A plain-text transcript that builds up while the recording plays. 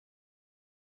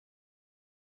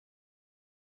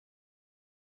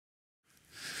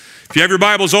If you have your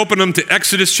Bibles, open them to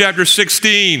Exodus chapter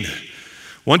 16.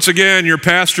 Once again, your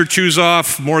pastor chews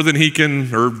off more than he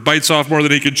can, or bites off more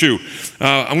than he can chew.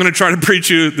 I'm going to try to preach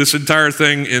you this entire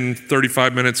thing in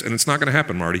 35 minutes, and it's not going to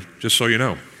happen, Marty, just so you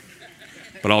know.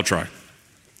 But I'll try.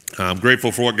 I'm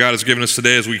grateful for what God has given us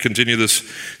today as we continue this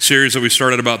series that we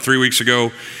started about 3 weeks ago.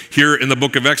 Here in the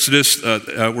book of Exodus,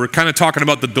 we're kind of talking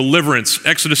about the deliverance.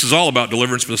 Exodus is all about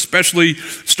deliverance, but especially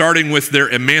starting with their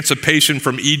emancipation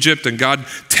from Egypt and God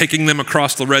taking them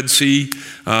across the Red Sea.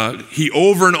 He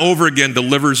over and over again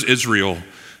delivers Israel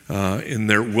in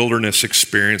their wilderness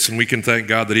experience, and we can thank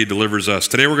God that He delivers us.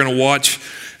 Today we're going to watch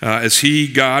as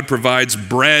God provides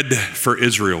bread for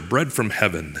Israel, bread from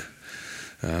heaven.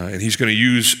 And He's going to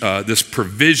use this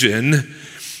provision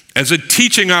as a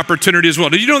teaching opportunity as well.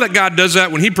 Did you know that God does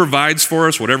that when He provides for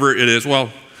us, whatever it is?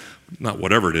 Well, not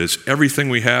whatever it is, everything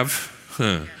we have.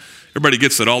 Everybody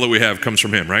gets that all that we have comes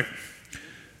from Him, right?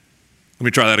 Let me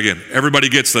try that again. Everybody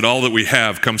gets that all that we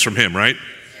have comes from Him, right?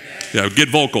 Yeah, get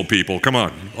vocal, people. Come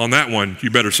on. On that one, you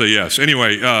better say yes.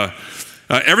 Anyway,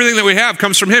 everything that we have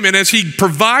comes from Him. And as He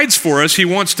provides for us, He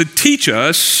wants to teach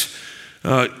us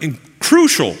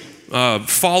crucial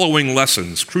following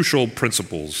lessons, crucial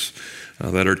principles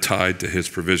that are tied to His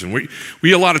provision. We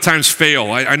a lot of times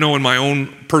fail. I know in my own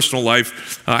personal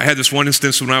life, I had this one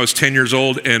instance when I was 10 years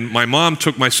old, and my mom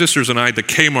took my sisters and I to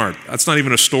Kmart. That's not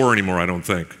even a store anymore, I don't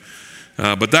think.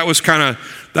 But that was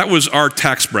our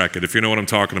tax bracket, if you know what I'm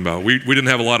talking about. We didn't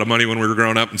have a lot of money when we were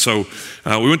growing up, and so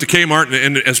we went to Kmart,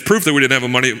 and as proof that we didn't have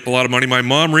a lot of money, my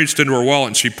mom reached into her wallet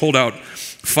and she pulled out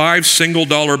 5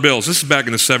 single-dollar bills. This is back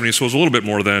in the 70s, so it was a little bit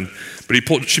more then.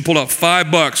 But she pulled out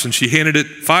 $5 and she handed it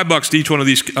 $5 to each one of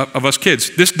these of us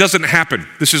kids. This doesn't happen.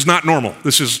 This is not normal.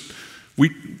 And so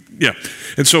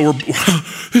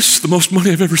this is the most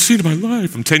money I've ever seen in my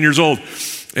life. I'm 10 years old.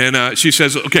 And she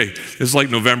says, okay, it's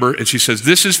like November, and she says,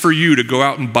 this is for you to go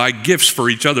out and buy gifts for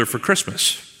each other for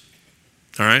Christmas.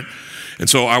 All right? And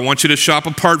so I want you to shop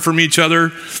apart from each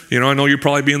other. You know, I know you'll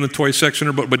probably be in the toy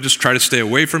section, but just try to stay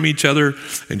away from each other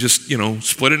and just,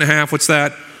 split it in half. What's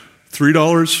that?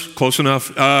 $3? Close enough.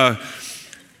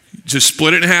 Just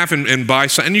split it in half and buy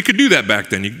something. And you could do that back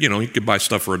then. You could buy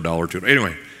stuff for $1 or $2.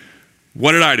 Anyway,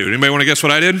 what did I do? Anybody want to guess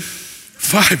what I did?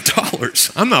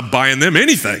 $5. I'm not buying them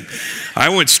anything. I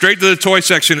went straight to the toy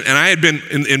section, and I had been,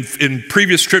 in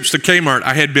previous trips to Kmart,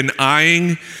 I had been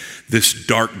eyeing this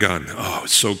dart gun. Oh,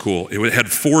 it's so cool. It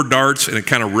had 4 darts, and it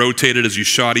kind of rotated as you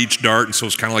shot each dart, and so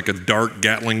it's kind of like a dart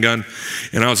Gatling gun.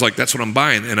 And I was like, that's what I'm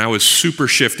buying. And I was super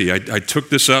shifty. I took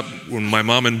this up when my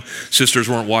mom and sisters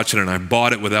weren't watching, and I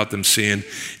bought it without them seeing.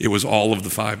 It was all of the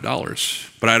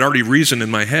 $5. But I'd already reasoned in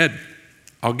my head,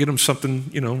 I'll get them something,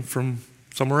 from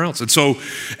somewhere else. And so,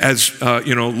 as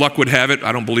luck would have it,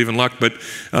 I don't believe in luck, but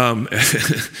I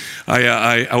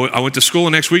went to school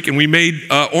the next week, and we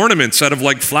made ornaments out of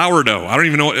like flour dough. I don't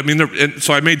even know.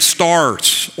 So I made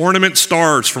ornament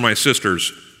stars for my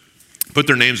sisters. Put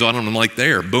their names on them. I'm like,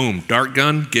 there, boom, dart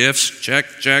gun, gifts, check,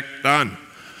 done.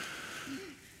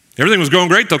 Everything was going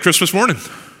great till Christmas morning.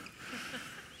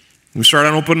 We started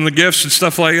opening the gifts and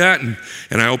stuff like that,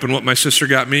 and I opened what my sister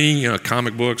got me,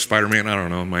 comic book, Spider-Man, I don't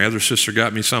know. My other sister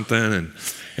got me something, and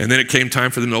then it came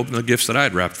time for them to open the gifts that I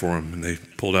had wrapped for them, and they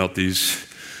pulled out these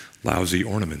lousy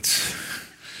ornaments.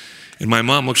 And my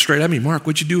mom looked straight at me, Mark,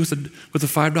 what'd you do with the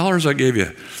 $5 I gave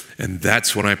you? And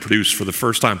that's when I produced for the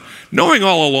first time, knowing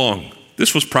all along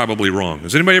this was probably wrong.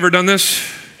 Has anybody ever done this?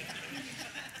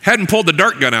 Hadn't pulled the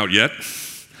dart gun out yet,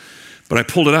 but I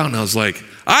pulled it out, and I was like,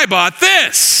 I bought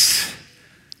this.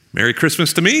 Merry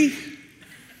Christmas to me.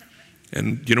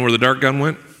 And you know where the dart gun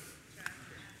went?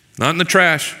 Not in the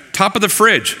trash. Top of the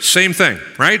fridge. Same thing,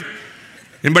 right?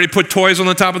 Anybody put toys on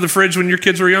the top of the fridge when your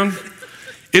kids were young?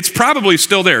 It's probably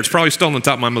still there. It's probably still on the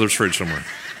top of my mother's fridge somewhere.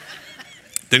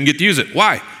 Didn't get to use it.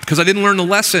 Why? Because I didn't learn the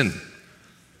lesson.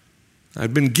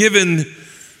 I've been given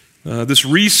this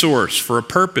resource for a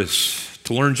purpose,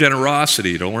 to learn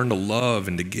generosity, to learn to love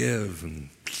and to give, and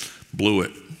blew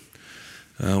it.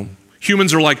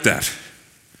 Humans are like that.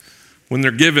 When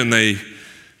they're given, they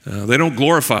don't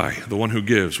glorify the one who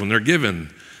gives. When they're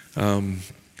given,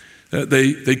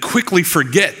 they quickly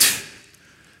forget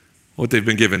what they've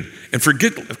been given, and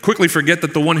quickly forget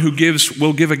that the one who gives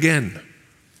will give again.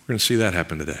 We're going to see that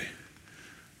happen today.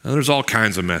 Now, there's all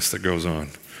kinds of mess that goes on.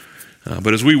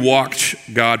 But as we watch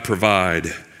God provide,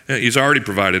 He's already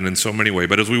provided in so many ways,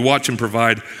 but as we watch Him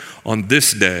provide on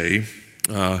this day,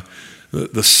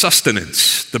 the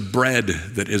sustenance, the bread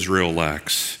that Israel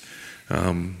lacks.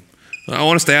 I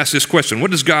want us to ask this question.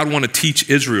 What does God want to teach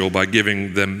Israel by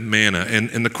giving them manna?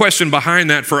 And the question behind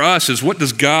that for us is, what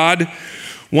does God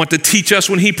want to teach us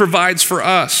when He provides for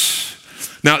us?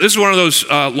 Now, this is one of those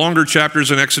longer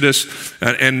chapters in Exodus,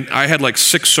 and I had like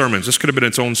 6 sermons. This could have been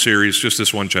its own series, just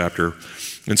this one chapter.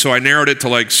 And so I narrowed it to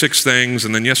like 6 things,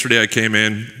 and then yesterday I came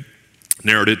in,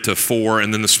 narrowed it to 4,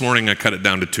 and then this morning I cut it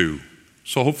down to 2.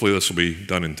 So hopefully this will be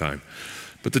done in time.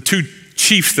 But the 2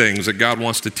 chief things that God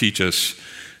wants to teach us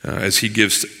as he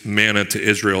gives manna to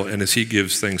Israel and as he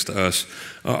gives things to us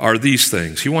are these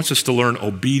things. He wants us to learn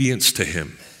obedience to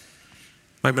him.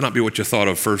 Might not be what you thought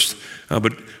of first,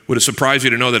 but would it surprise you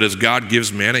to know that as God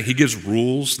gives manna, he gives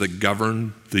rules that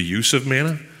govern the use of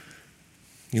manna?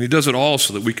 And he does it all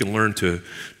so that we can learn to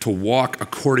walk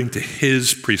according to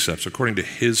his precepts, according to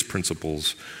his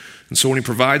principles. And so when he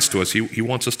provides to us, he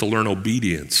wants us to learn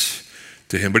obedience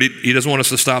to him. But he doesn't want us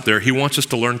to stop there. He wants us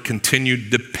to learn continued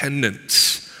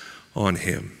dependence on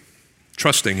him,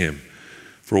 trusting him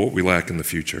for what we lack in the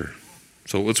future.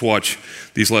 So let's watch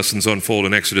these lessons unfold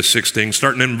in Exodus 16,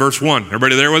 starting in verse 1.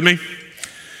 Everybody there with me?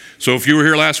 So if you were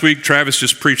here last week, Travis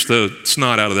just preached the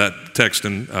snot out of that text.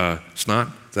 And snot?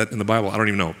 Is that in the Bible? I don't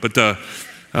even know. But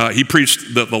he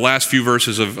preached the last few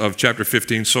verses of chapter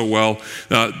 15 so well.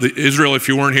 Israel, if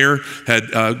you weren't here, had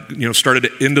started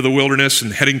into the wilderness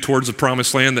and heading towards the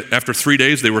promised land. That after 3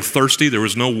 days, they were thirsty. There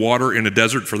was no water in a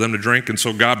desert for them to drink. And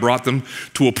so God brought them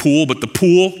to a pool. But the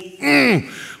pool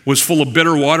was full of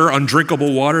bitter water,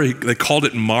 undrinkable water. They called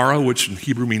it Mara, which in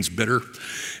Hebrew means bitter.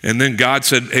 And then God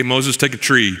said, hey, Moses, take a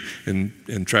tree. And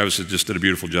Travis just did a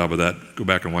beautiful job of that. Go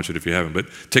back and watch it if you haven't. But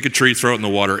take a tree, throw it in the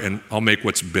water, and I'll make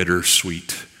what's bitter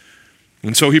sweet.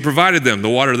 And so he provided them the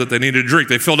water that they needed to drink.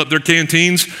 They filled up their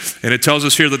canteens, and it tells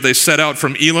us here that they set out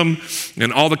from Elim,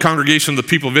 and all the congregation of the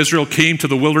people of Israel came to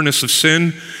the wilderness of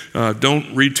Sin.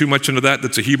 Don't read too much into that.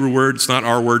 That's a Hebrew word. It's not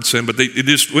our word, Sin, but they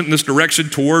just went in this direction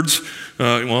towards,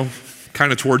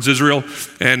 kind of towards Israel,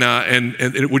 and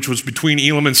which was between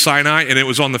Elim and Sinai, and it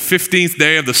was on the 15th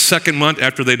day of the 2nd month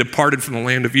after they departed from the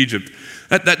land of Egypt.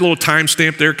 That little time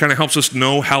stamp there kind of helps us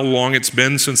know how long it's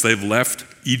been since they've left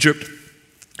Egypt.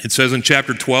 It says in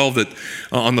chapter 12 that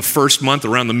on the first month,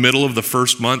 around the middle of the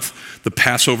first month, the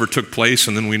Passover took place,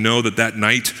 and then we know that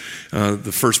night,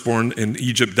 the firstborn in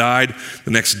Egypt died. The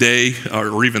next day,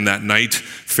 or even that night,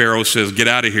 Pharaoh says, get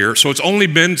out of here. So it's only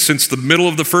been since the middle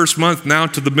of the first month, now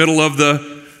to the middle of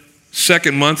the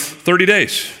 2nd month, 30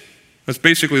 days. That's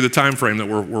basically the time frame that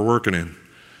we're working in.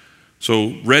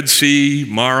 So Red Sea,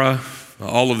 Mara,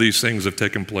 all of these things have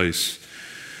taken place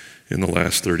in the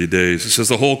last 30 days. It says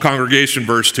the whole congregation,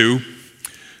 verse 2,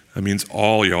 that means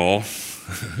all y'all,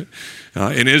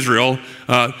 in Israel,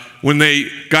 when they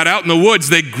got out in the woods,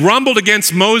 they grumbled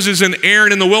against Moses and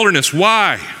Aaron in the wilderness.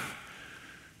 Why?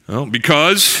 Well,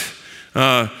 because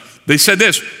they said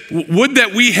this, would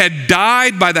that we had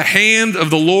died by the hand of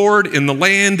the Lord in the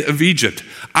land of Egypt.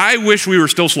 I wish we were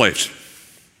still slaves.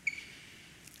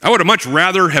 I would have much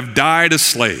rather have died a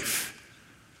slave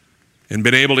and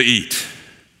been able to eat.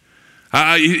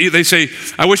 They say,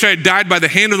 I wish I had died by the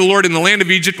hand of the Lord in the land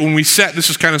of Egypt when we sat. This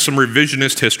is kind of some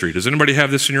revisionist history. Does anybody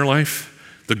have this in your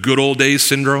life? The good old days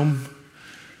syndrome?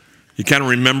 You kind of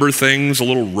remember things a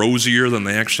little rosier than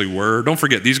they actually were. Don't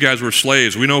forget, these guys were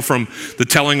slaves. We know from the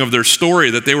telling of their story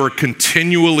that they were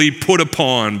continually put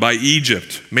upon by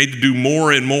Egypt, made to do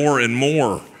more and more and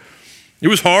more. It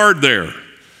was hard there.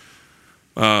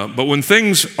 But when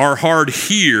things are hard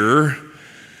here,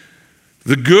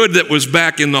 the good that was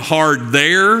back in the hard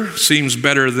there seems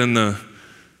better than the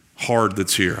hard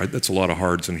that's here. That's a lot of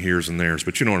hards and heres and theirs,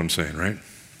 but you know what I'm saying, right?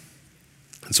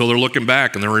 And so they're looking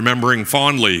back and they're remembering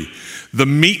fondly the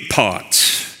meat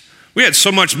pots. We had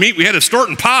so much meat, we had to store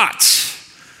it in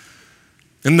pots.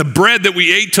 And the bread that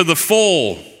we ate to the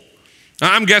full.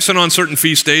 I'm guessing on certain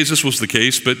feast days this was the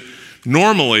case, but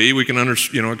normally we can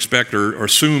expect or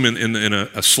assume in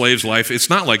a slave's life, it's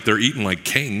not like they're eating like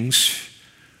kings.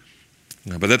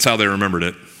 But that's how they remembered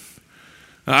it.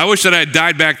 I wish that I had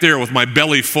died back there with my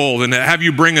belly full and to have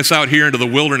you bring us out here into the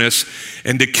wilderness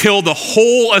and to kill the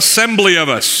whole assembly of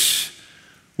us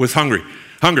with hunger.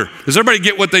 Does everybody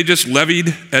get what they just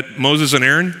levied at Moses and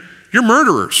Aaron? You're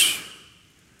murderers.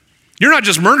 You're not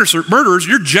just murderers,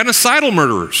 you're genocidal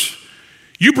murderers.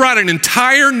 You brought an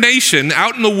entire nation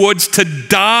out in the woods to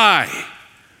die.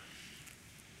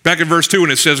 Back in verse 2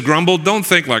 when it says grumble, don't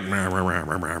think like,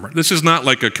 this is not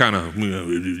like a kind of,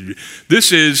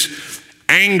 this is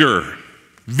anger,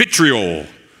 vitriol.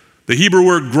 The Hebrew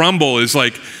word grumble is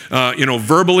like,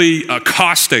 verbally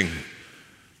accosting.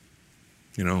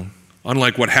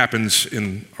 Unlike what happens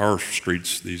in our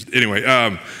streets Anyway,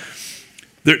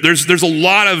 there's a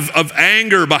lot of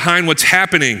anger behind what's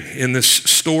happening in this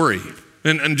story.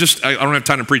 And just, I don't have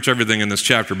time to preach everything in this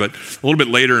chapter, but a little bit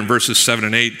later in verses 7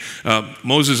 and 8,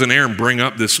 Moses and Aaron bring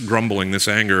up this grumbling, this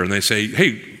anger, and they say,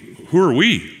 hey, who are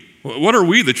we? What are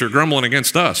we that you're grumbling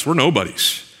against us? We're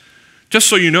nobodies. Just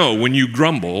so you know, when you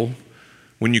grumble,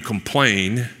 when you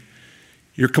complain,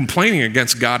 you're complaining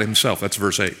against God himself. That's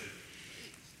verse 8.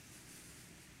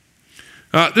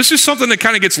 This is something that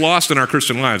kind of gets lost in our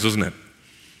Christian lives, isn't it?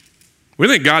 We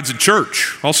think God's at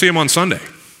church. I'll see him on Sunday.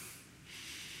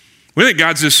 We think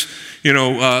God's this,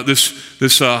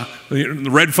 the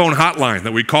red phone hotline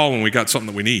that we call when we got something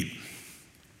that we need.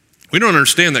 We don't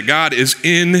understand that God is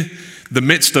in the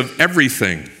midst of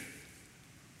everything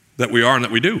that we are and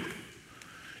that we do.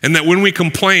 And that when we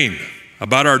complain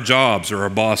about our jobs or our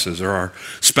bosses or our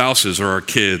spouses or our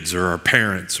kids or our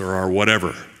parents or our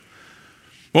whatever,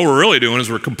 what we're really doing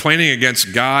is we're complaining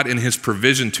against God and his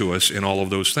provision to us in all of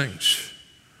those things.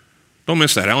 Don't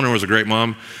miss that. Eleanor was a great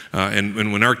mom,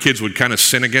 and when our kids would kind of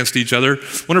sin against each other,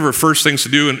 one of her first things to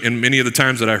do, and many of the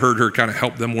times that I heard her kind of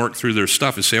help them work through their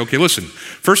stuff, is say, okay, listen,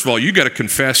 first of all, you got to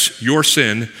confess your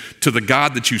sin to the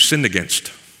God that you sinned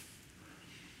against.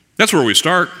 That's where we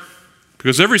start,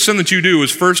 because every sin that you do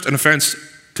is first an offense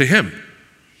to him.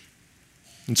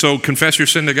 And so confess your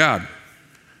sin to God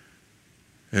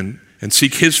and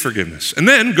seek his forgiveness. And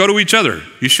then go to each other.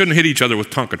 You shouldn't hit each other with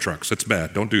Tonka trucks. That's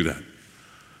bad. Don't do that.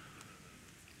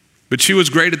 But she was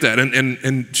great at that,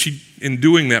 and she, in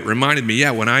doing that, reminded me,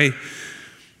 when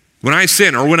I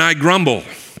sin or when I grumble,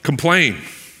 complain,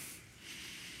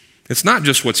 it's not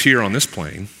just what's here on this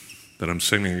plane that I'm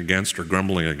sinning against or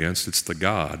grumbling against. It's the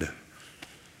God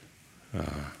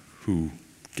who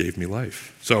gave me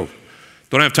life. So,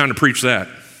 don't have time to preach that.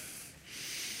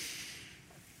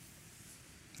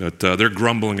 But they're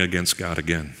grumbling against God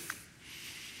again.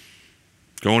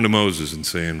 Going to Moses and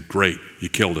saying, great, you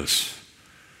killed us.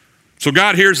 So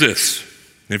God hears this.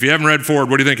 If you haven't read forward,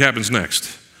 what do you think happens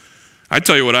next? I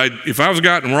tell you what, if I was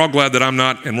God, and we're all glad that I'm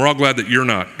not, and we're all glad that you're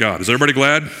not God. Is everybody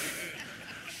glad?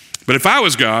 But if I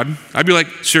was God, I'd be like,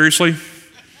 seriously?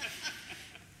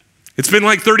 It's been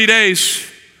like 30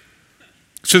 days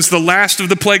since the last of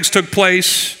the plagues took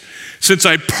place, since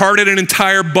I parted an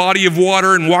entire body of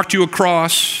water and walked you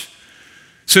across,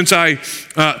 since I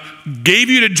gave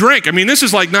you to drink. I mean, this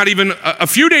is like not even a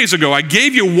few days ago. I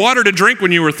gave you water to drink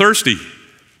when you were thirsty.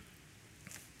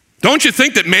 Don't you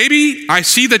think that maybe I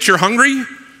see that you're hungry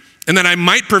and that I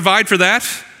might provide for that?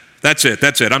 That's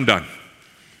it, I'm done.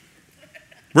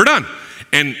 We're done.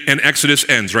 And Exodus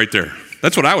ends right there.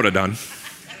 That's what I would have done.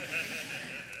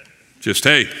 Just,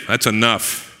 hey, that's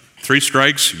enough. 3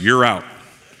 strikes, you're out.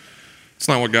 It's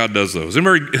not what God does, though. Is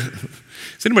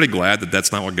anybody glad that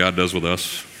that's not what God does with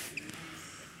us?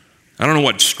 I don't know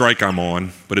what strike I'm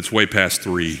on, but it's way past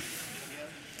 3.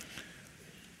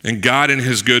 And God in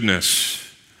his goodness,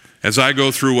 as I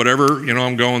go through whatever,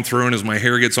 I'm going through, and as my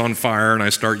hair gets on fire and I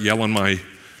start yelling my,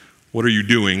 what are you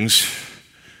doings,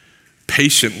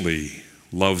 patiently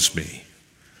loves me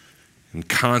and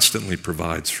constantly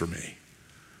provides for me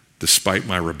despite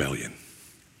my rebellion.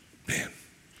 Man,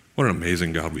 what an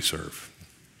amazing God we serve.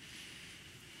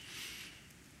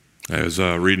 I was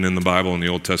reading in the Bible in the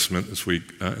Old Testament this week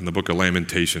in the book of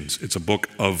Lamentations. It's a book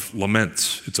of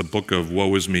laments. It's a book of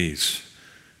woe is me's.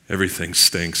 Everything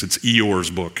stinks. It's Eeyore's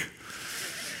book.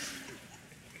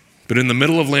 But in the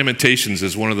middle of Lamentations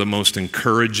is one of the most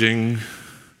encouraging,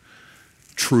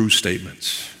 true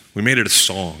statements. We made it a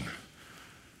song.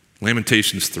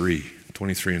 Lamentations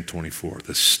 3:23 and 24.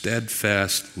 The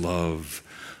steadfast love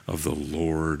of the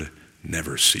Lord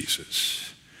never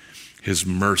ceases. His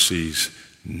mercies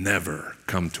never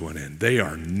come to an end. They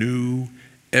are new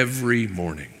every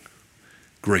morning.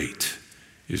 Great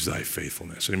is thy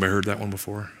faithfulness. Anybody heard that one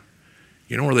before?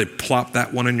 You know where they plop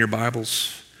that one in your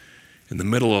Bibles? In the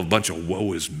middle of a bunch of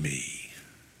woe is me.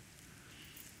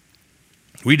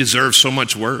 We deserve so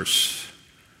much worse.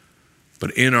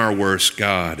 But in our worst,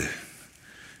 God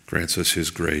grants us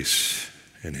his grace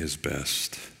and his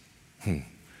best.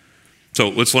 So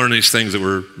let's learn these things that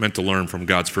we're meant to learn from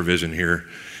God's provision here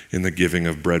in the giving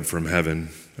of bread from heaven.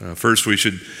 First, we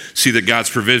should see that God's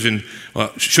provision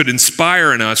should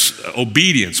inspire in us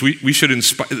obedience.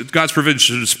 God's provision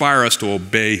should inspire us to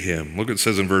obey him. Look what it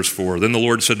says in verse 4. Then the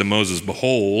Lord said to Moses,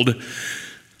 behold,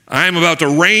 I am about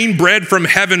to rain bread from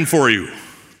heaven for you.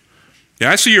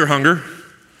 Yeah, I see your hunger.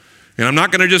 And I'm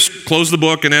not going to just close the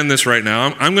book and end this right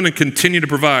now. I'm going to continue to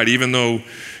provide even though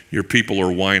your people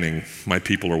are whining. My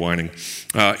people are whining.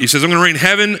 He says, I'm going to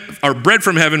rain bread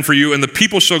from heaven for you, and the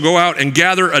people shall go out and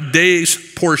gather a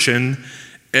day's portion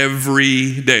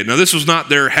every day. Now, this was not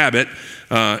their habit.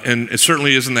 and it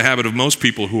certainly isn't the habit of most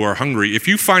people who are hungry. If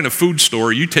you find a food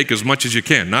store, you take as much as you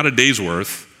can, not a day's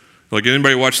worth. Like,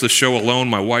 anybody watch the show Alone?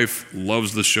 My wife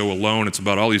loves the show Alone. It's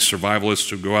about all these survivalists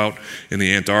who go out in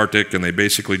the Antarctic and they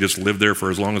basically just live there for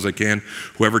as long as they can.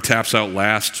 Whoever taps out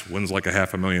last wins like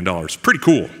 $500,000. Pretty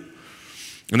cool.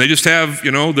 And they just have,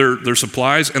 their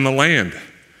supplies and the land.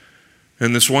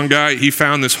 And this one guy, he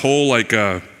found this whole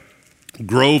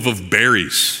grove of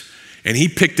berries, and he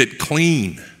picked it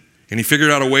clean. And he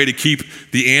figured out a way to keep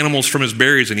the animals from his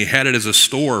berries, and he had it as a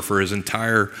store for his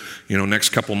entire,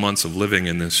 next couple months of living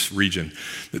in this region.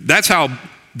 That's how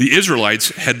the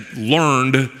Israelites had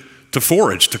learned to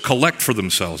forage, to collect for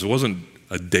themselves. It wasn't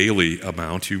a daily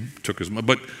amount. You took as much,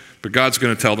 but God's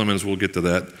going to tell them, as we'll get to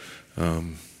that,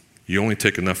 you only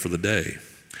take enough for the day.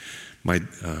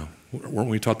 Weren't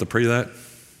we taught to pray that?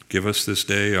 Give us this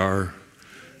day our,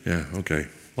 yeah, okay.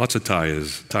 Lots of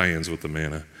tie-ins with the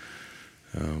manna.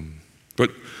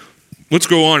 But let's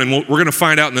go on, and we're going to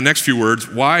find out in the next few words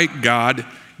why God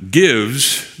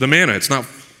gives the manna. It's not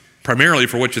primarily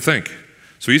for what you think.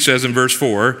 So he says in verse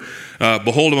 4,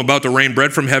 behold, I'm about to rain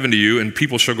bread from heaven to you, and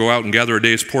people shall go out and gather a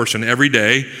day's portion every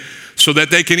day so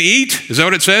that they can eat. Is that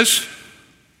what it says?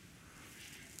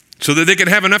 So that they can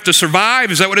have enough to survive.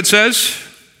 Is that what it says?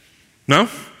 No?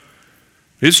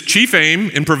 His chief aim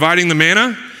in providing the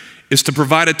manna is to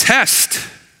provide a test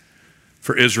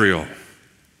for Israel.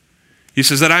 He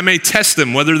says that I may test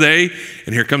them whether they,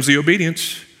 and here comes the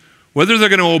obedience, whether they're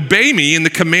going to obey me in the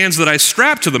commands that I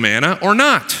strap to the manna or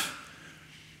not.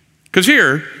 Because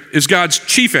here is God's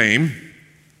chief aim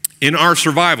in our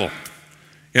survival,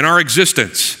 in our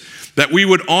existence, that we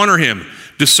would honor him,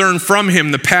 discern from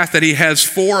him the path that he has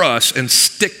for us, and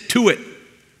stick to it.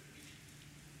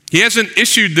 He hasn't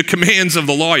issued the commands of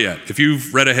the law yet. If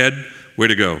you've read ahead, way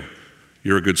to go.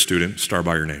 You're a good student, star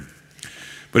by your name.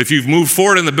 But if you've moved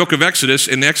forward in the book of Exodus,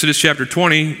 in Exodus chapter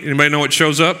 20, anybody know what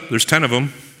shows up? There's 10 of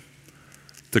them.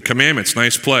 The commandments,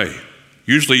 nice play.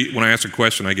 Usually when I ask a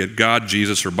question, I get God,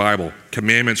 Jesus, or Bible.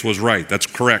 Commandments was right. That's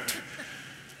correct.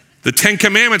 The 10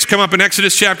 commandments come up in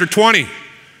Exodus chapter 20.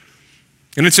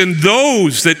 And it's in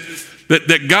those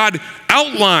that God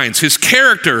outlines his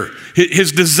character,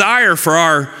 his desire for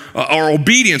our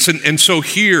obedience. And so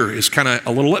here is kind of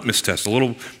a little litmus test, a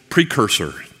little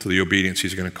precursor to the obedience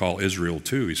he's going to call Israel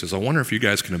to. He says, I wonder if you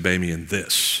guys can obey me in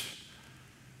this.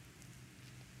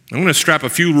 I'm going to strap a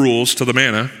few rules to the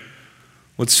manna.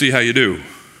 Let's see how you do.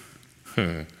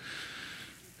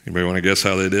 Anybody want to guess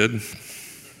how they did?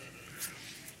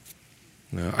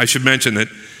 No, I should mention that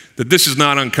this is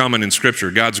not uncommon in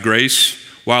Scripture. God's grace,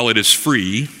 while it is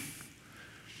free,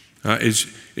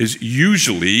 is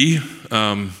usually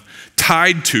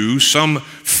tied to some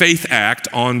faith act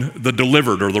on the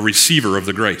delivered or the receiver of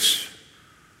the grace.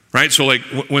 Right? So like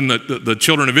when the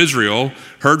children of Israel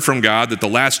heard from God that the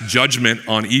last judgment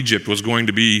on Egypt was going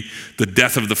to be the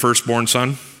death of the firstborn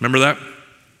son. Remember that?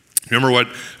 Remember what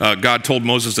God told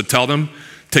Moses to tell them?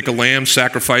 Take a lamb,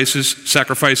 sacrifice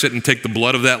it, and take the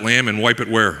blood of that lamb and wipe it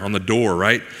where? On the door,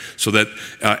 right? So that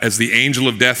as the angel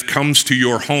of death comes to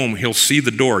your home, he'll see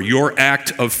the door, your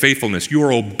act of faithfulness,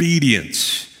 your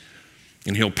obedience,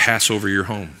 and he'll pass over your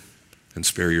home and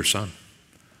spare your son.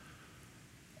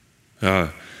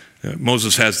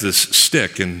 Moses has this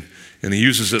stick, and he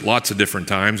uses it lots of different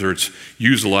times, or it's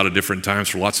used a lot of different times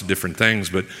for lots of different things,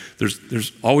 but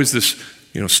there's always this,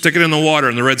 stick it in the water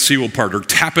and the Red Sea will part, or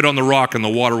tap it on the rock and the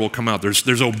water will come out.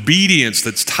 There's obedience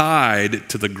that's tied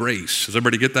to the grace. Does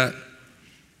everybody get that?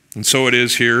 And so it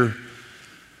is here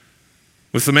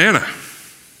with the manna.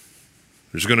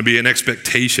 There's going to be an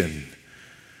expectation.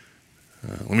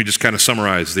 Let me just kind of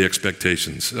summarize the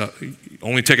expectations.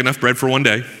 Only take enough bread for one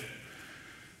day.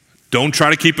 Don't try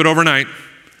to keep it overnight.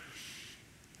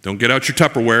 Don't get out your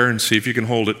Tupperware and see if you can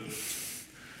hold it.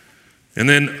 And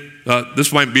then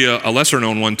this might be a lesser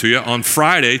known one to you. On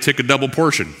Friday, take a double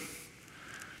portion.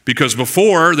 Because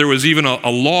before, there was even a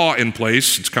law in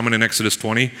place, it's coming in Exodus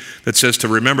 20, that says to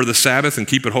remember the Sabbath and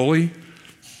keep it holy.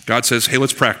 God says, hey,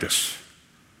 let's practice.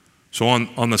 So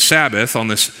on the Sabbath, on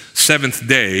this seventh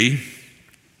day,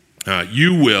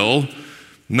 you will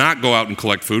not go out and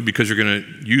collect food because you're going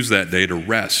to use that day to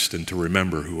rest and to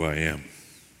remember who I am.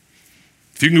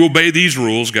 If you can obey these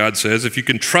rules, God says, if you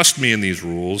can trust me in these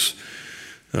rules,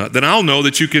 then I'll know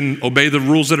that you can obey the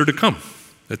rules that are to come.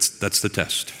 That's the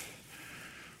test.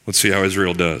 Let's see how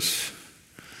Israel does.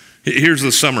 Here's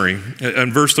the summary.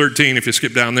 In verse 13, if you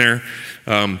skip down there,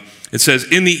 it says,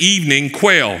 in the evening,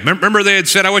 quail. Remember they had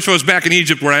said, I wish I was back in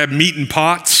Egypt where I have meat in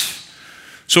pots.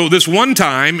 So this one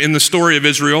time in the story of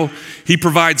Israel, he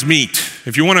provides meat.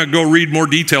 If you want to go read more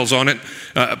details on it,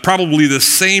 probably the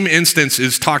same instance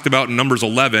is talked about in Numbers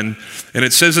 11, and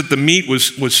it says that the meat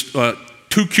was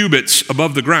 2 cubits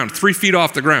above the ground, 3 feet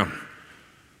off the ground.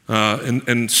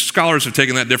 And scholars have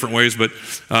taken that different ways, but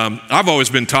I've always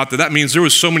been taught that means there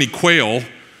was so many quail,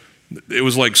 it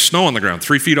was like snow on the ground,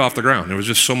 3 feet off the ground. There was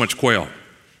just so much quail.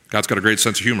 God's got a great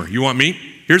sense of humor. You want meat?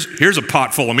 Here's a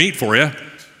pot full of meat for you.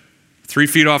 3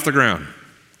 feet off the ground.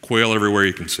 Quail everywhere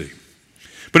you can see.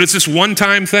 But it's this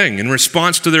one-time thing. In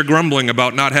response to their grumbling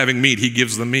about not having meat, he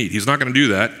gives them meat. He's not going to do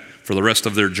that for the rest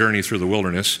of their journey through the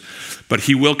wilderness, but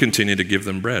he will continue to give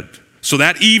them bread. So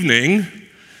that evening,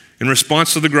 in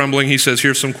response to the grumbling, he says,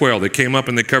 here's some quail. They came up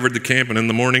and they covered the camp, and in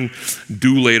the morning,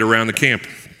 dew laid around the camp.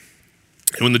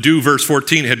 And when the dew, verse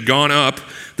 14, had gone up,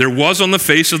 there was on the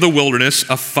face of the wilderness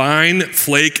a fine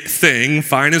flake thing,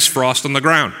 fine as frost on the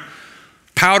ground.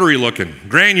 Powdery looking,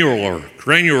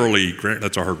 granularly,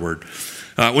 that's a hard word.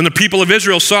 When the people of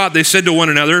Israel saw it, they said to one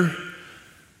another,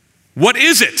 what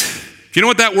is it? Do you know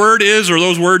what that word is, or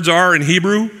those words are in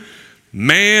Hebrew?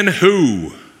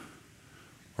 Man-hu,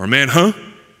 or man-huh?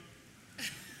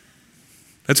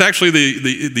 That's actually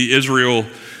the Israel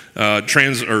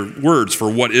words for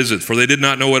what is it, for they did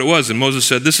not know what it was. And Moses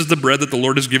said, this is the bread that the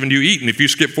Lord has given you to eat. And if you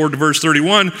skip forward to verse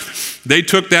 31, they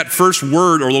took that first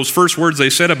word, or those first words they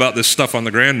said about this stuff on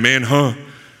the ground, man-huh,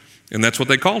 and that's what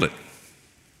they called it.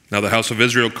 Now the house of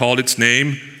Israel called its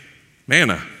name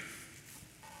manna.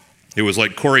 It was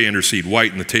like coriander seed,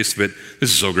 white, and the taste of it, this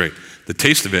is so great, the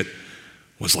taste of it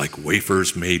was like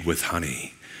wafers made with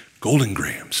honey. Golden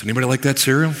Grams. Anybody like that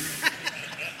cereal?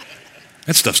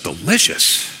 That stuff's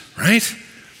delicious, right?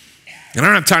 And I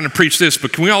don't have time to preach this,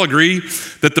 but can we all agree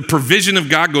that the provision of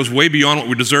God goes way beyond what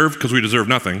we deserve, because we deserve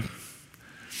nothing?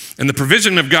 And the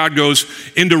provision of God goes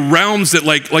into realms that,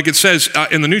 like it says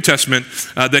in the New Testament,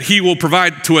 that he will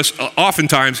provide to us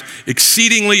oftentimes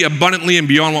exceedingly abundantly and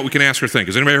beyond what we can ask or think.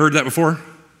 Has anybody heard that before?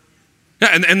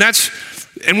 Yeah,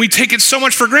 and we take it so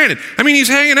much for granted. I mean, he's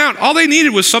hanging out. All they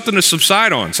needed was something to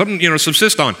subside on, something,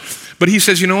 subsist on. But he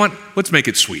says, you know what? Let's make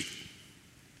it sweet.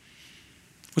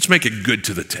 Let's make it good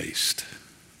to the taste.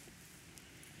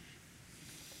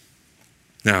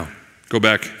 Now, go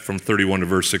back from 31 to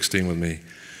verse 16 with me.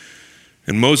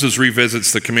 And Moses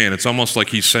revisits the command. It's almost like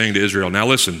he's saying to Israel, now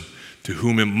listen, to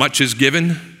whom much is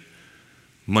given,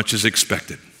 much is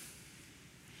expected.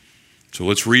 So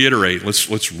let's reiterate, let's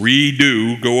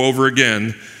go over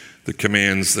again the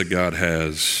commands that God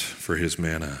has for his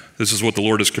manna. This is what the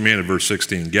Lord has commanded, verse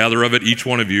 16. Gather of it, each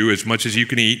one of you, as much as you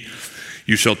can eat.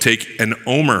 You shall take an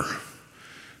omer.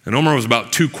 An omer was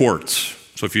about 2 quarts.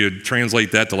 So if you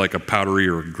translate that to like a powdery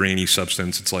or a grainy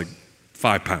substance, it's like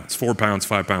 5 pounds, 4 pounds,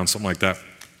 5 pounds, something like that.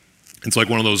 It's like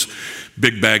one of those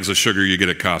big bags of sugar you get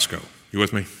at Costco. You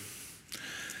with me?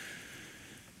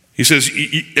 He says,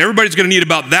 everybody's going to need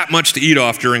about that much to eat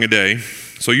off during a day.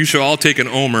 So you shall all take an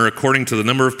omer according to the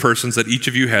number of persons that each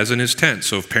of you has in his tent.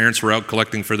 So if parents were out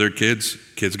collecting for their kids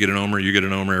get an omer, you get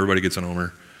an omer, everybody gets an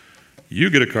omer. You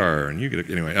get a car, and you get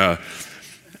anyway,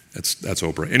 that's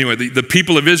Oprah. Anyway, the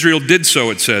people of Israel did so,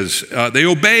 it says. They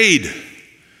obeyed.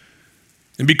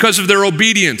 And because of their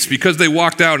obedience, because they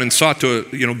walked out and sought to,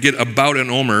 get about an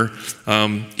omer,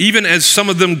 even as some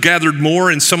of them gathered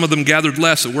more and some of them gathered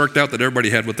less, it worked out that everybody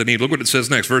had what they need. Look what it says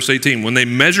next, verse 18. When they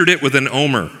measured it with an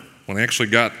omer, when they actually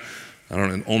got,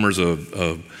 an omer's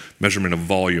a measurement of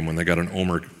volume, when they got an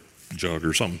omer jug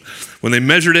or something. When they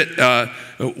measured it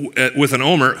with an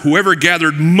omer, whoever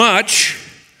gathered much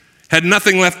had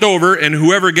nothing left over, and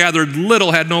whoever gathered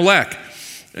little had no lack.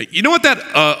 You know what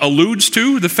that alludes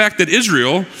to? The fact that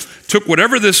Israel took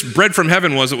whatever this bread from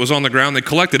heaven was that was on the ground, they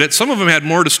collected it. Some of them had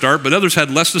more to start, but others had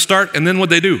less to start, and then what'd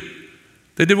they do?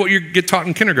 They did what you get taught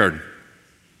in kindergarten.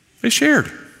 They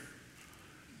shared.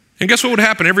 And guess what would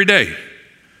happen every day?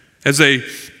 As they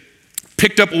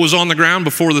picked up what was on the ground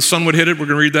before the sun would hit it, we're going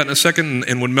to read that in a second,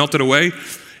 and would melt it away.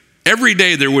 Every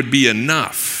day there would be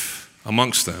enough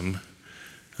amongst them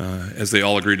as they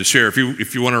all agreed to share.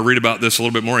 If you want to read about this a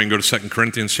little bit more, you can go to 2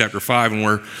 Corinthians chapter 5, and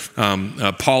where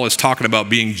Paul is talking about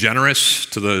being generous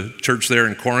to the church there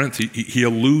in Corinth. He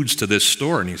alludes to this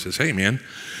story, and he says, hey man,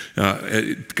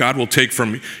 God will take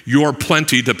from your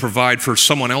plenty to provide for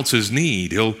someone else's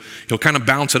need. He'll kind of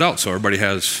balance it out so everybody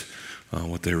has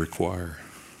what they require.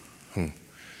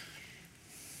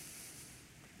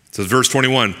 It says, verse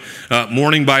 21,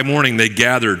 morning by morning they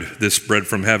gathered this bread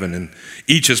from heaven, and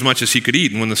each as much as he could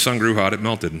eat, and when the sun grew hot, it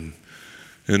melted.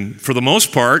 And for the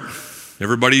most part,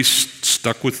 everybody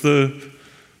stuck with the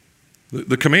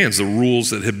commands, the rules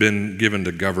that had been given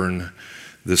to govern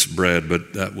this bread,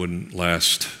 but that wouldn't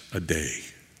last a day.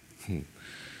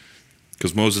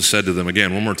 Because Moses said to them,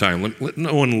 again, one more time, let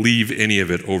no one leave any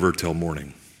of it over till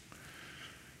morning.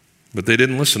 But they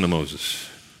didn't listen to Moses.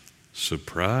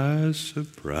 Surprise,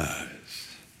 surprise.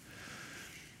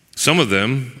 Some of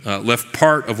them left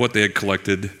part of what they had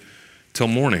collected till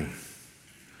morning.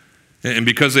 And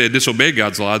because they had disobeyed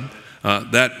God's law,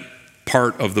 that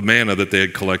part of the manna that they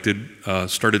had collected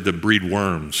started to breed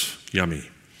worms. Yummy.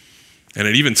 And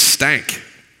it even stank.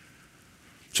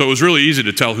 So it was really easy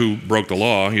to tell who broke the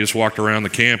law. He just walked around the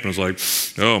camp and was like,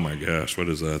 oh my gosh, what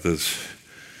is that?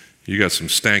 You got some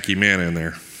stanky manna in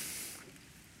there.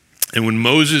 And when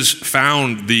Moses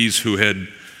found these who had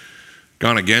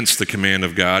gone against the command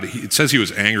of God, it says he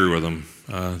was angry with them.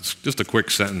 It's just a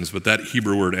quick sentence, but that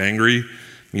Hebrew word angry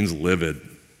means livid.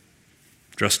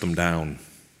 Dressed them down.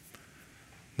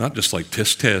 Not just like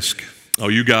tisk tisk. Oh,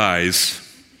 you guys.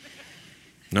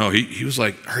 No, he was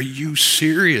like, are you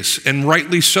serious? And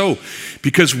rightly so,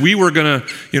 because we were going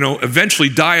to, eventually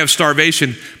die of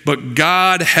starvation, but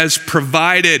God has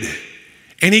provided.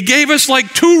 And he gave us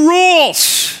like 2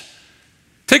 rules.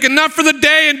 Take enough for the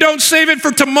day and don't save it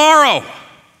for tomorrow.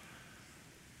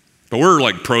 But we're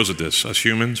like pros at this, us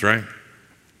humans, right?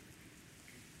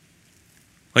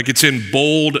 Like it's in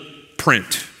bold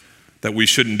print that we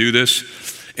shouldn't do this.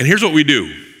 And here's what we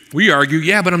do. We argue,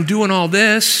 yeah, but I'm doing all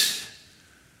this.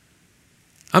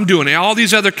 I'm doing all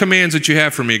these other commands that you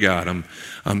have for me, God.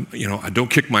 I don't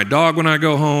kick my dog when I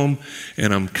go home,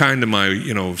 and I'm kind to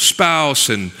my, spouse,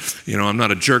 and, I'm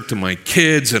not a jerk to my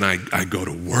kids, and I go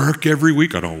to work every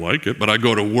week. I don't like it, but I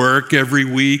go to work every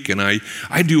week, and I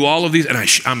do all of these, and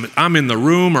I'm in the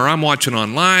room, or I'm watching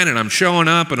online, and I'm showing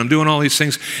up, and I'm doing all these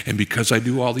things. And because I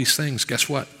do all these things, guess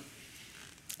what?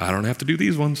 I don't have to do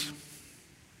these ones.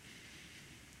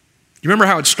 You remember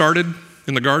how it started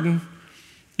in the garden?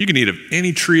 You can eat of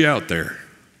any tree out there,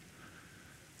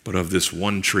 but of this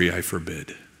one tree I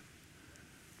forbid.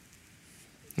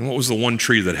 And what was the one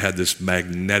tree that had this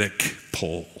magnetic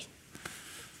pole?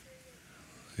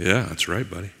 Yeah, that's right,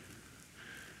 buddy.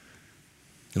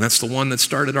 And that's the one that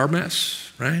started our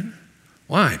mess, right?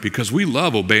 Why? Because we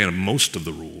love obeying most of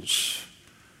the rules.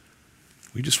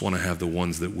 We just want to have the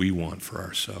ones that we want for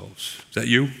ourselves. Is that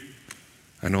you?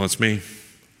 I know it's me.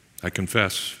 I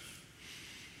confess.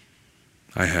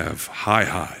 I have high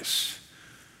highs.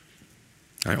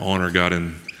 I honor God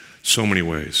in so many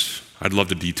ways. I'd love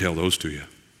to detail those to you.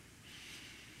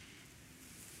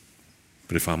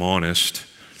 But if I'm honest,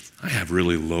 I have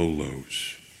really low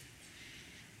lows.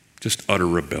 Just utter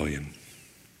rebellion.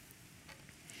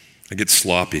 I get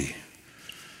sloppy.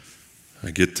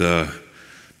 I get to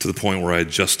the point where I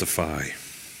justify.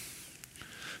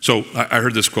 So I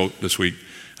heard this quote this week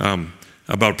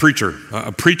about a preacher.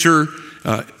 A preacher's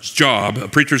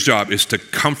job is to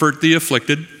comfort the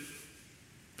afflicted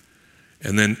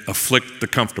and then afflict the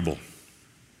comfortable.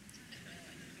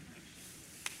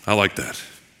 I like that.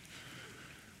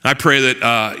 I pray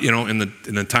that,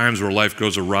 in the times where life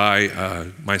goes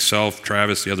awry, myself,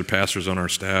 Travis, the other pastors on our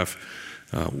staff,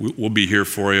 we'll be here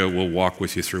for you. We'll walk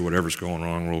with you through whatever's going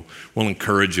wrong. We'll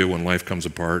encourage you when life comes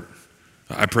apart.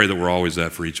 I pray that we're always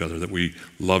that for each other, that we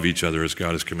love each other as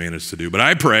God has commanded us to do. But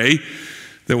I pray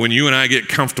that when you and I get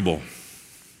comfortable,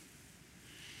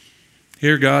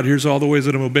 here, God, here's all the ways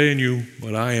that I'm obeying you,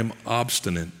 but I am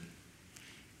obstinate,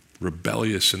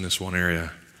 rebellious in this one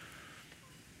area.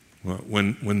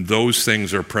 When those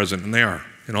things are present, and they are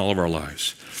in all of our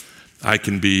lives, I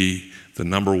can be the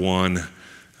number one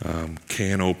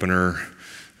can opener,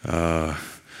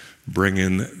 bring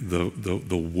in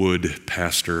the wood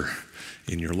pastor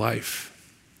in your life.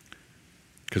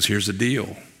 Because here's the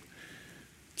deal.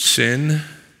 Sin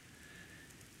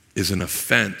is an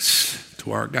offense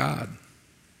to our God.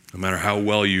 No matter how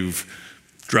well you've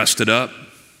dressed it up,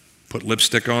 put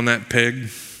lipstick on that pig,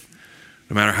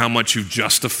 no matter how much you've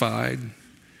justified,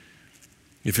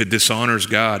 if it dishonors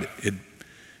God,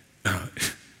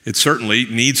 it certainly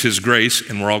needs his grace,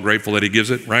 and we're all grateful that he gives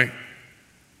it, right?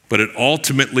 But it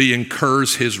ultimately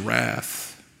incurs his wrath.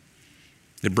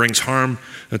 It brings harm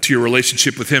to your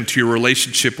relationship with him, to your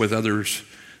relationship with others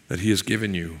that he has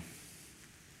given you.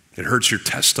 It hurts your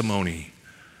testimony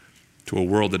to a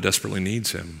world that desperately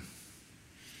needs him.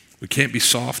 We can't be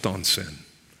soft on sin.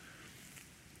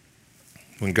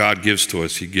 When God gives to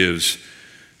us, he gives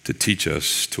to teach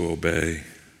us to obey.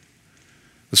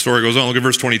 The story goes on. Look at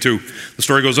verse 22. The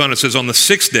story goes on. It says, on the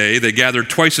 6th day, they gathered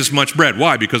twice as much bread.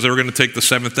 Why? Because they were going to take the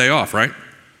 7th day off, right?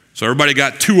 So everybody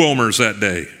got 2 omers that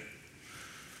day.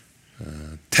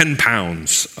 10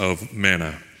 pounds of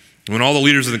manna. When all the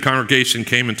leaders of the congregation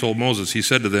came and told Moses, he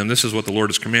said to them, "This is what the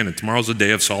Lord has commanded. Tomorrow's a day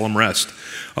of solemn rest,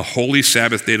 a holy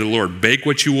Sabbath day to the Lord. Bake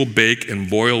what you will bake and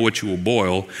boil what you will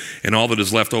boil, and all that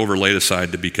is left over laid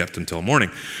aside to be kept until morning."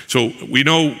 So we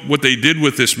know what they did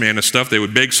with this manna stuff. They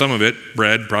would bake some of it,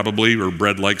 bread probably, or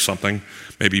bread like something,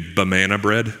 maybe banana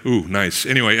bread. Ooh, nice.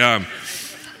 Anyway,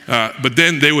 but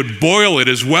then they would boil it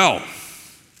as well.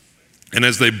 And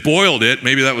as they boiled it,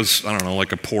 maybe that was, I don't know,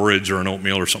 like a porridge or an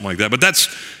oatmeal or something like that. But that's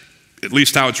at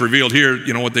least how it's revealed here,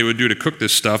 what they would do to cook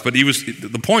this stuff. But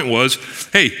the point was,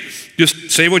 hey, just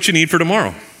save what you need for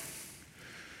tomorrow.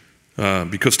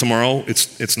 Because tomorrow,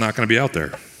 it's not going to be out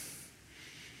there.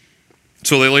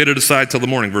 So they laid it aside till the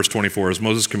morning, verse 24, as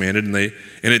Moses commanded, and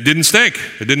it didn't stink.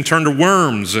 It didn't turn to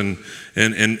worms and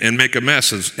make a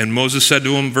mess. And Moses said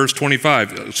to him, verse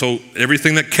 25, so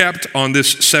everything that kept on this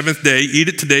seventh day, eat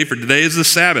it today, for today is the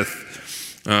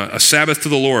Sabbath, a Sabbath to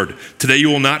the Lord. Today you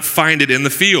will not find it in the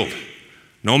field.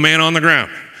 No man on the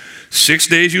ground. 6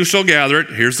 days you shall gather it.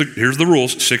 Here's the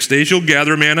rules. 6 days you'll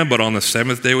gather manna, but on the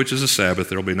seventh day, which is a Sabbath,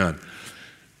 there will be none.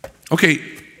 Okay,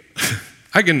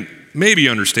 I can maybe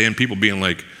understand people being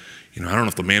like, I don't know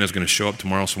if the manna is going to show up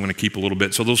tomorrow, so I'm going to keep a little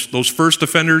bit. So those first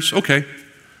offenders, okay.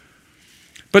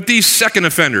 But these second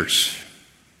offenders,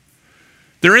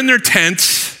 they're in their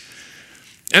tents,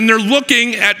 and they're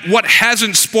looking at what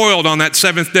hasn't spoiled on that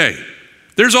seventh day.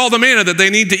 There's all the manna that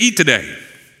they need to eat today.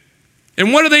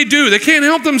 And what do? They can't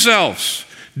help themselves.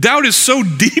 Doubt is so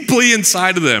deeply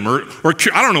inside of them, or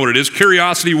I don't know what it is,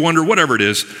 curiosity, wonder, whatever it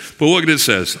is. But look at it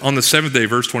says, on the seventh day,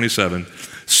 verse 27,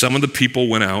 some of the people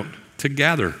went out to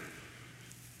gather.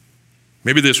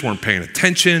 Maybe they just weren't paying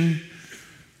attention.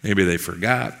 Maybe they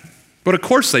forgot. But of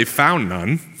course they found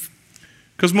none,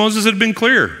 because Moses had been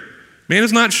clear. Man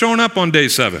is not showing up on day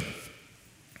 7.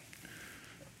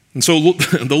 And so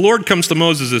the Lord comes to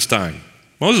Moses this time.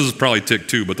 Moses is probably ticked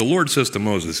too, but the Lord says to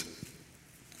Moses,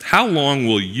 "How long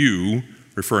will you,"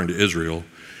 referring to Israel,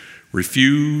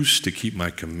 "refuse to keep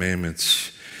my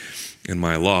commandments and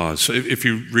my laws?" So if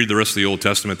you read the rest of the Old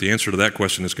Testament, the answer to that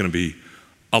question is going to be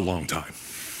a long time.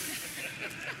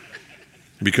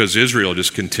 Because Israel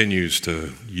just continues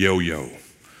to yo-yo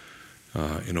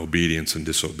in obedience and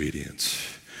disobedience.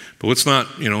 But let's not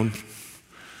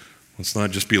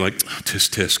just be like, tisk,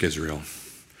 tisk, Israel.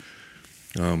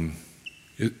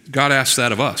 God asks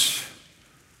that of us.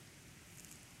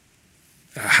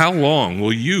 How long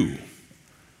will you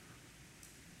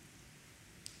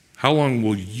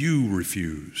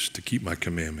refuse to keep my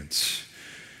commandments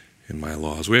and my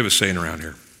laws? We have a saying around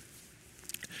here.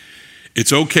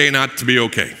 It's okay not to be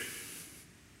okay.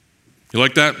 You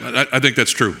like that? I think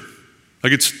that's true.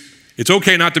 Like it's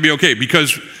okay not to be okay,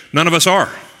 because none of us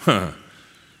are.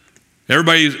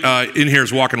 Everybody in here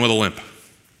is walking with a limp. A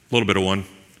little bit of one.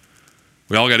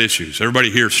 We all got issues. Everybody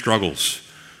here struggles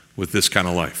with this kind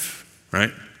of life,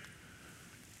 right?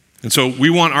 And so we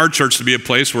want our church to be a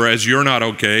place where, as you're not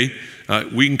okay,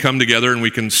 we can come together and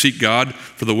we can seek God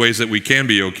for the ways that we can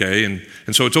be okay.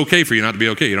 And so it's okay for you not to be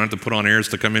okay. You don't have to put on airs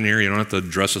to come in here. You don't have to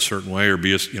dress a certain way or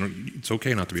be it's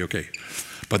okay not to be okay.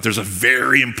 But there's a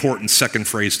very important second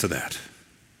phrase to that.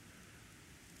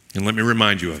 And let me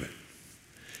remind you of it.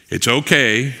 It's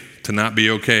okay to not be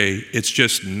okay. It's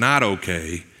just not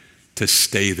okay to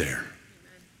stay there.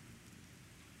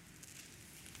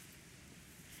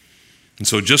 And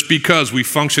so just because we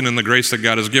function in the grace that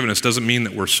God has given us doesn't mean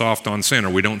that we're soft on sin, or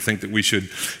we don't think that we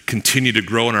should continue to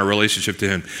grow in our relationship to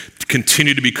Him, to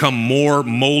continue to become more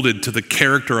molded to the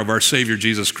character of our Savior,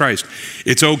 Jesus Christ.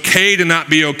 It's okay to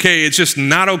not be okay. It's just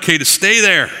not okay to stay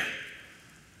there.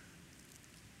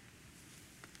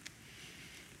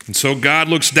 And so God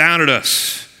looks down at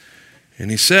us and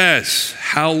He says,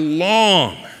 "How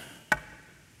long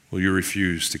will you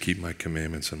refuse to keep my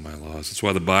commandments and my laws?" That's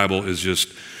why the Bible is just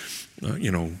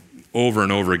over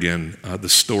and over again, the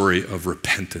story of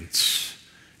repentance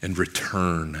and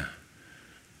return,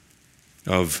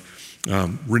 of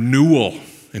renewal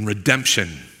and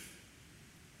redemption,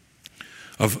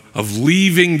 of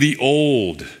leaving the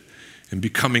old and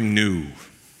becoming new.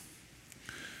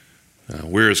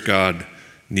 Where is God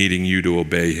needing you to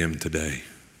obey Him today?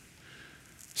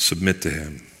 Submit to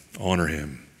Him, honor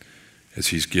Him as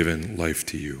He's given life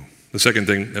to you. The second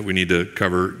thing that we need to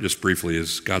cover just briefly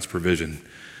is God's provision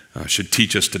should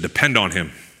teach us to depend on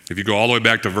Him. If you go all the way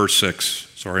back to verse 6,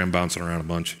 sorry I'm bouncing around a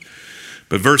bunch,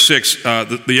 but verse 6,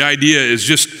 the idea is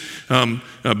just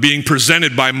being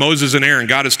presented by Moses and Aaron.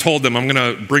 God has told them, "I'm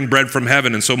going to bring bread from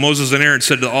heaven." And so Moses and Aaron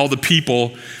said to all the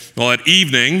people, well, at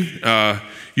evening,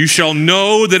 "You shall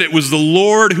know that it was the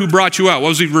Lord who brought you out." What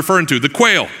was He referring to? The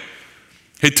quail.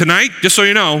 Hey, tonight, just so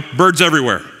you know, birds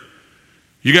everywhere.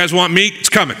 You guys want meat? It's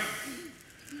coming.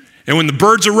 And when the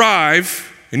birds arrive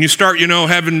and you start,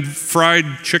 having fried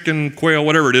chicken, quail,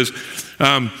 whatever it is,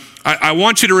 I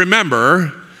want you to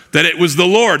remember that it was the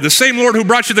Lord. The same Lord who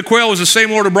brought you the quail was the same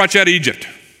Lord who brought you out of Egypt.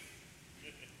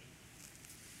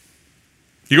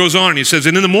 He goes on and he says,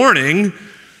 and in the morning,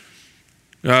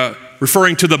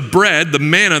 referring to the bread, the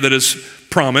manna that is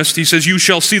promised, he says, you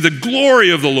shall see the glory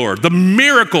of the Lord, the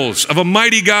miracles of a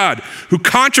mighty God who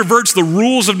controverts the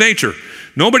rules of nature.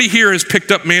 Nobody here has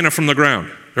picked up manna from the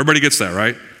ground. Everybody gets that,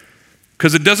 right?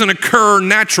 Because it doesn't occur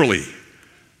naturally.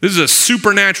 This is a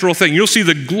supernatural thing. You'll see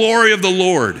the glory of the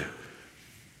Lord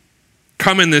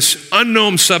come in this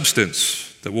unknown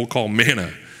substance that we'll call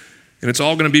manna. And it's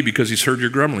all going to be because he's heard your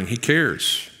grumbling. He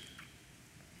cares.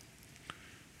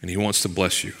 And he wants to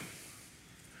bless you.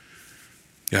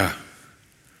 Yeah.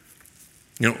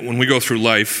 When we go through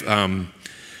life,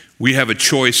 we have a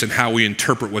choice in how we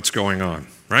interpret what's going on,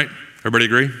 right? Everybody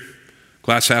agree?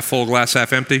 Glass half full, glass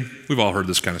half empty? We've all heard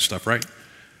this kind of stuff, right?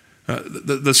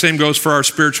 The same goes for our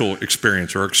spiritual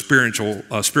experience or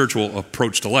our spiritual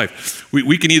approach to life.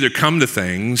 We can either come to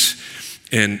things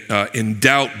and in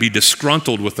doubt be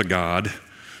disgruntled with a God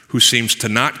who seems to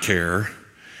not care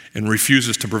and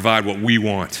refuses to provide what we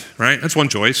want, right? That's one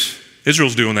choice.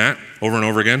 Israel's doing that over and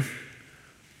over again.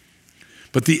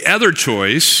 But the other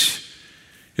choice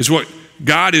is what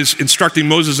God is instructing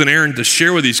Moses and Aaron to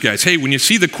share with these guys. Hey, when you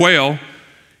see the quail,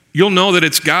 you'll know that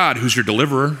it's God who's your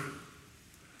deliverer.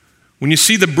 When you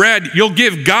see the bread, you'll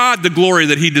give God the glory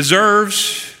that he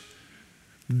deserves.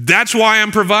 That's why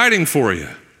I'm providing for you.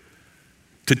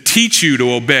 To teach you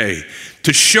to obey,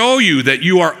 to show you that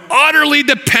you are utterly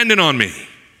dependent on me.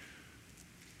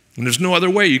 And there's no other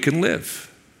way you can live.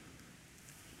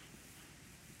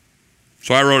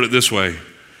 So I wrote it this way.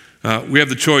 We have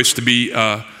the choice to be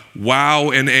wow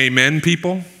and amen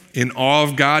people, in awe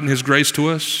of God and his grace to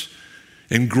us,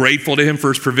 and grateful to him for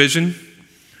his provision.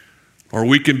 Or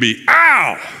we can be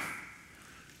ow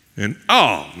and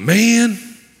oh man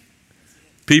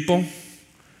people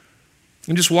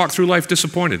and just walk through life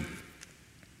disappointed,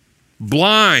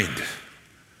 blind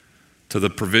to the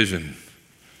provision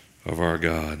of our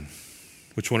God.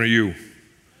 Which one are you?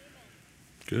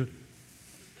 Good.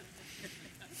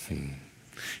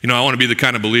 I want to be the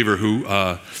kind of believer who,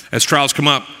 as trials come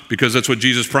up, because that's what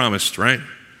Jesus promised, right?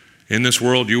 In this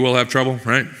world, you will have trouble,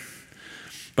 right?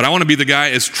 But I want to be the guy,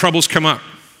 as troubles come up,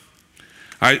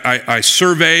 I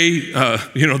survey,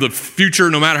 the future,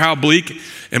 no matter how bleak.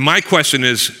 And my question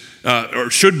is, or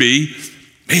should be,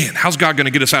 man, how's God going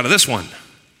to get us out of this one?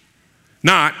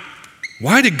 Not,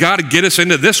 why did God get us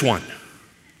into this one?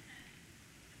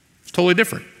 It's totally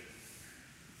different.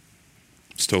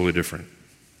 It's totally different.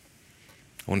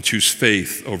 I want to choose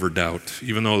faith over doubt,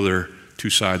 even though they're two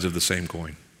sides of the same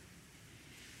coin.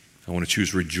 I want to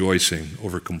choose rejoicing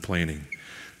over complaining,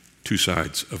 two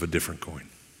sides of a different coin.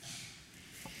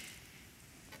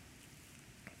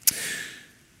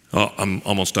 I'm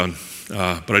almost done,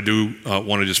 but I do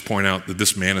want to just point out that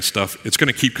this manna stuff, it's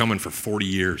going to keep coming for 40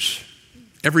 years.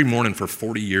 Every morning for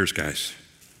 40 years, guys.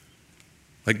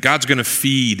 Like God's going to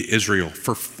feed Israel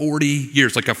for 40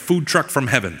 years, like a food truck from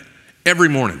heaven. Every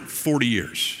morning, 40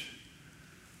 years.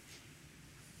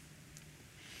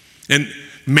 And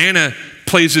manna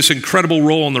plays this incredible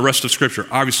role in the rest of Scripture.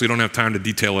 Obviously, I don't have time to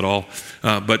detail it all,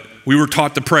 but we were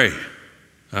taught to pray.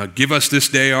 Give us this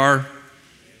day our...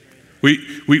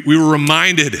 We were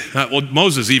reminded,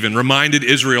 Moses even reminded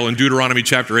Israel in Deuteronomy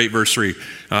chapter 8, verse 3.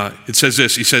 It says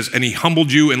this, he says, and he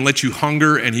humbled you and let you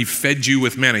hunger and he fed you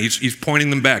with manna. He's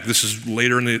pointing them back. This is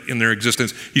later in their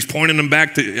existence. He's pointing them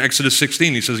back to Exodus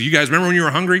 16. He says, you guys remember when you were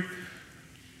hungry?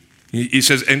 He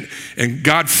says, and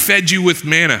God fed you with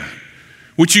manna,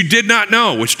 which you did not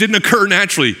know, which didn't occur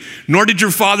naturally, nor did your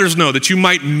fathers know, that you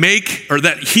might make, or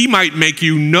that he might make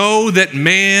you know that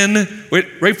man,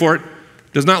 wait for it,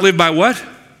 does not live by what?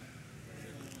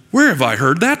 Where have I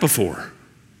heard that before?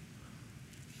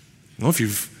 Well, if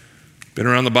you've been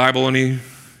around the Bible any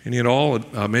at all,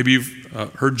 maybe you've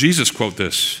heard Jesus quote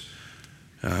this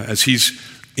as he's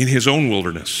in his own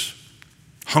wilderness,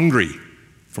 hungry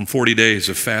from 40 days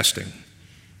of fasting.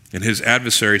 And his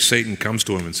adversary, Satan, comes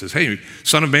to him and says, hey,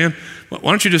 son of man, why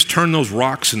don't you just turn those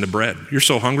rocks into bread? You're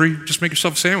so hungry, just make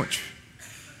yourself a sandwich.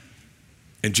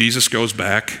 And Jesus goes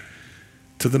back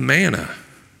to the manna.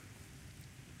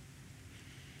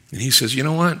 And he says, you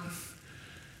know what?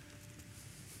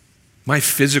 My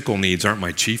physical needs aren't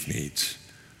my chief needs.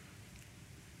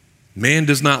 Man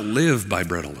does not live by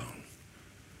bread alone.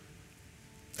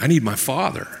 I need my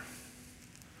Father.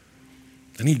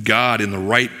 I need God in the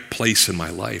right place in my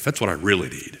life. That's what I really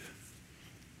need.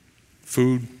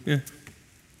 Food, yeah.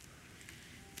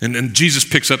 And Jesus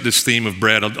picks up this theme of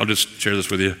bread. I'll just share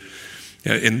this with you.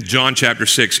 In John chapter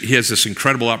 6, he has this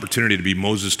incredible opportunity to be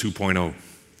Moses 2.0.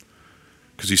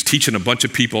 Because he's teaching a bunch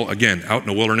of people, again, out in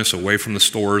the wilderness, away from the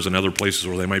stores and other places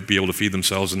where they might be able to feed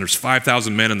themselves. And there's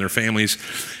 5,000 men and their families.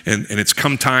 And it's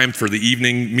come time for the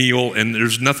evening meal, and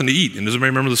there's nothing to eat. And does anybody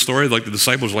remember the story? Like the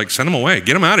disciples were like, send them away.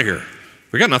 Get them out of here.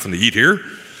 We got nothing to eat here.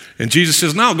 And Jesus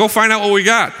says, no, go find out what we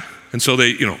got. And so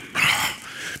they,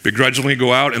 begrudgingly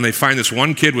go out, and they find this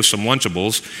one kid with some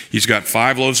Lunchables. He's got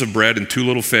 5 loaves of bread and 2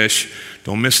 little fish.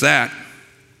 Don't miss that.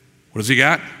 What does he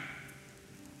got?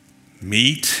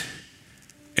 Meat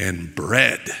and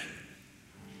bread.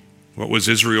 What was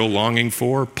Israel longing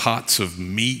for? Pots of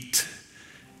meat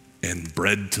and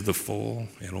bread to the full.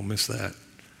 Yeah, don't miss that.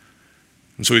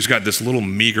 And so he's got this little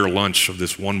meager lunch of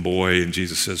this one boy, and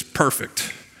Jesus says,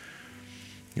 perfect.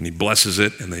 And he blesses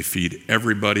it, and they feed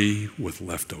everybody with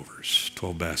leftovers,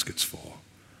 12 baskets full.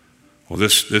 Well,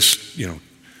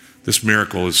 this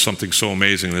miracle is something so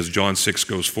amazing. As John 6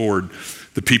 goes forward,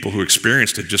 the people who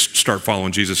experienced it just start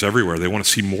following Jesus everywhere. They want to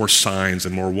see more signs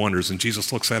and more wonders. And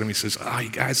Jesus looks at him, he says, you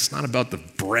guys, it's not about the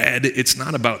bread. It's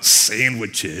not about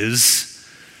sandwiches.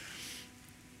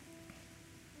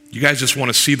 You guys just want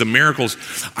to see the miracles.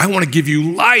 I want to give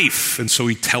you life. And so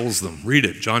he tells them, read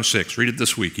it, John 6, read it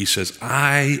this week. He says,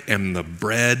 I am the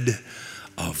bread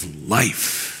of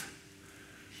life.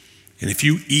 And if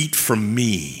you eat from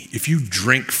me, if you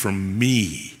drink from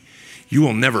me, you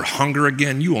will never hunger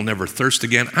again. You will never thirst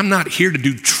again. I'm not here to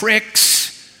do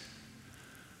tricks.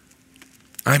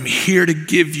 I'm here to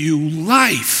give you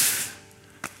life.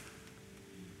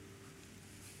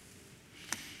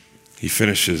 He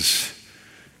finishes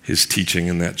his teaching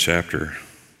in that chapter.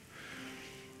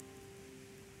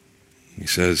 He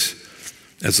says,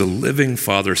 as the living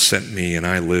Father sent me, and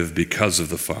I live because of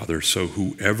the Father, so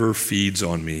whoever feeds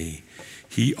on me,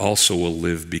 he also will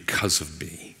live because of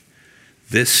me.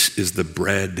 This is the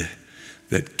bread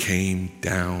that came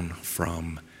down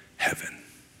from heaven.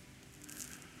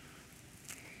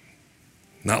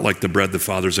 Not like the bread the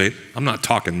fathers ate. I'm not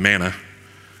talking manna.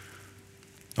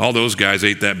 All those guys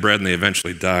ate that bread and they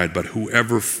eventually died. But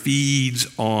whoever feeds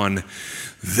on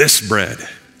this bread,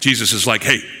 Jesus is like,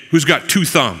 hey, who's got 2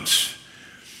 thumbs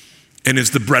and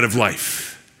is the bread of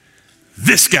life?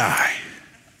 This guy.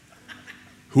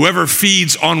 Whoever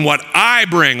feeds on what I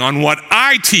bring, on what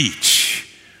I teach,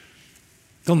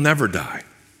 they'll never die.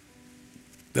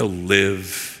 They'll live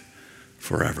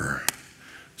forever.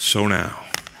 So now,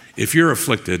 if you're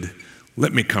afflicted,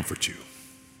 let me comfort you.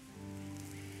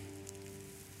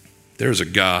 There's a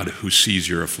God who sees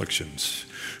your afflictions,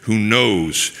 who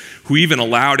knows, who even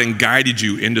allowed and guided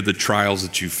you into the trials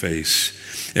that you face.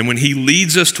 And when he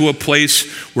leads us to a place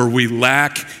where we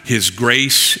lack, his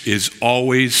grace is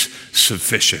always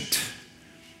sufficient.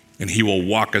 And he will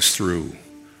walk us through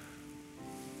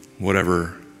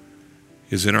whatever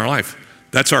is in our life.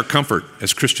 That's our comfort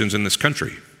as Christians in this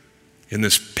country, in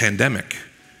this pandemic,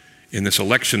 in this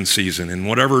election season, in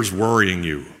whatever's worrying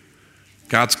you.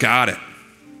 God's got it.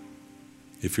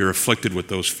 If you're afflicted with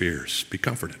those fears, be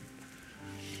comforted.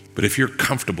 But if you're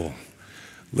comfortable,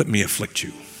 let me afflict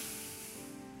you.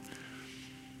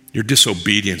 Your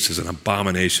disobedience is an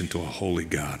abomination to a holy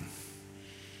God.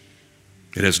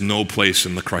 It has no place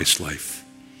in the Christ life.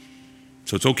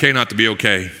 So it's okay not to be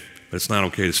okay, but it's not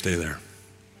okay to stay there.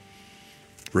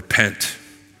 Repent.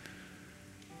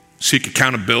 Seek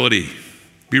accountability.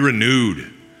 Be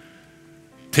renewed.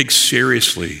 Take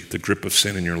seriously the grip of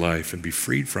sin in your life and be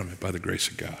freed from it by the grace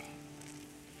of God.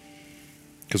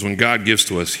 Because when God gives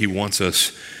to us, he wants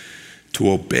us to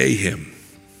obey him.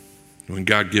 When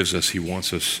God gives us, he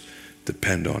wants us to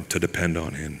depend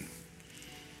on him.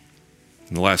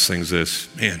 And the last thing is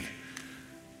this, man,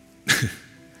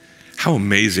 how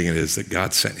amazing it is that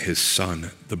God sent his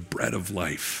son, the bread of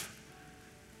life,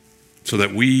 so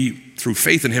that we, through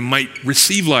faith in him, might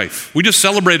receive life. We just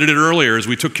celebrated it earlier as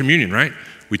we took communion, right?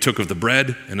 We took of the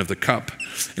bread and of the cup,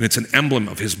 and it's an emblem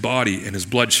of his body and his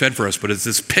blood shed for us, but it's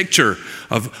this picture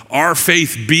of our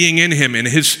faith being in him and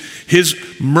his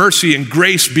mercy and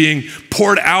grace being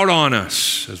poured out on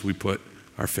us as we put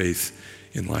our faith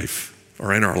in life,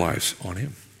 or in our lives, on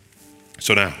him.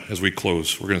 So now, as we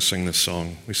close, we're going to sing this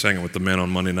song. We sang it with the men on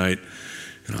Monday night,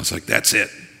 and I was like, that's it.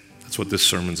 That's what this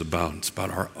sermon's about. It's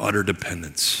about our utter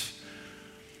dependence,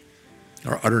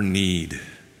 our utter need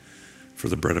for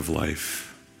the bread of life.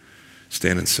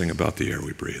 Stand and sing about the air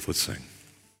we breathe. Let's sing.